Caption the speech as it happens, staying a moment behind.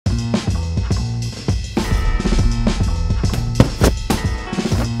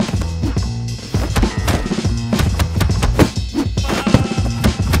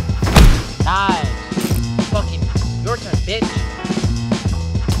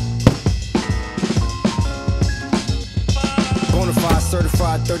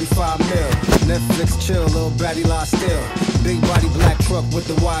certified 35 mil. Netflix chill, little baddie lie still. Big body black truck with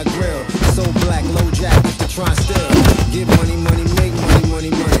the wide grill. So black, low jack if they try still. Get money, money, make money, money,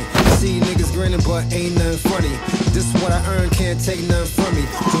 money. See niggas grinning but ain't nothing funny. This what I earn, can't take nothing from me.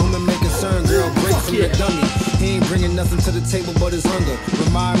 To whom it may concern, girl, break from the dummy. He ain't bringing nothing to the table but his hunger.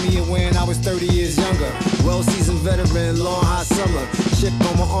 Remind me of when I was 30 years younger. Well-seasoned veteran, long hot summer. Chick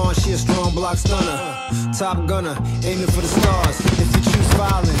on my arm, she a strong block stunner. Top gunner, aiming for the stars. If you choose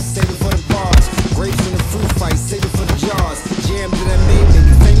violence, save it for the bars. Grapes in the fruit fight, save it for the jars. Jam to that made me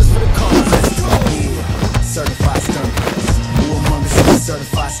famous for the cars. Let's go. Yeah, certified stunner. Who among us is a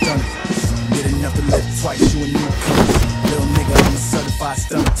certified stunner? Get enough to live twice, you a newcomer. Little nigga, I'm a certified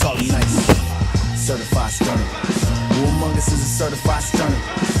stunner. Talk nice. Certified stunner. Who among us is a certified stunner?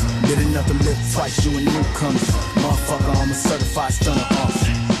 Get enough to live twice, you a newcomer. Motherfucker, I'm a certified stunner.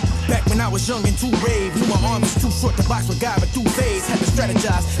 Back when I was young and too brave, knew my arm was too short to box with guy but through phase. Had to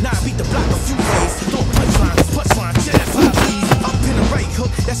strategize, now I beat the block a few ways. Don't punchline, jab, 5 B's. Up in the right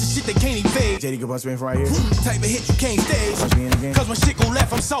hook, that's the shit they can't evade. JD, go punch me in from right here. Type of hit you can't stage. Punch me in again. Cause when shit go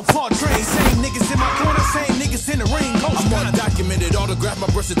left, I'm southpaw trained. Same niggas in my corner, same niggas in the ring. I'm on documented, autograph my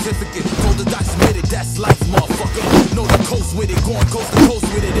birth certificate. Told the doc submitted, that's life, motherfucker. Know the coast with it, going coast to coast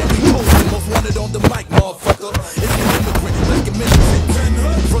with it. And we posted, most wanted on the mic, motherfucker. It's an immigrant, like a militant.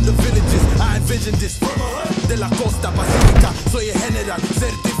 From the villages, I envisioned this. De la costa pacífica, soy el general,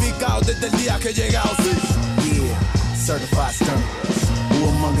 certificado desde el día que he llegado. Yeah, certified stunner. Who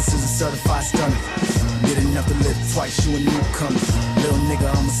among us is a certified stunner? Get enough to live twice, you a newcomer. Little nigga,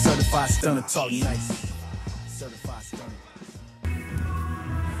 I'm a certified stunner. Talk nice. Certified stunner.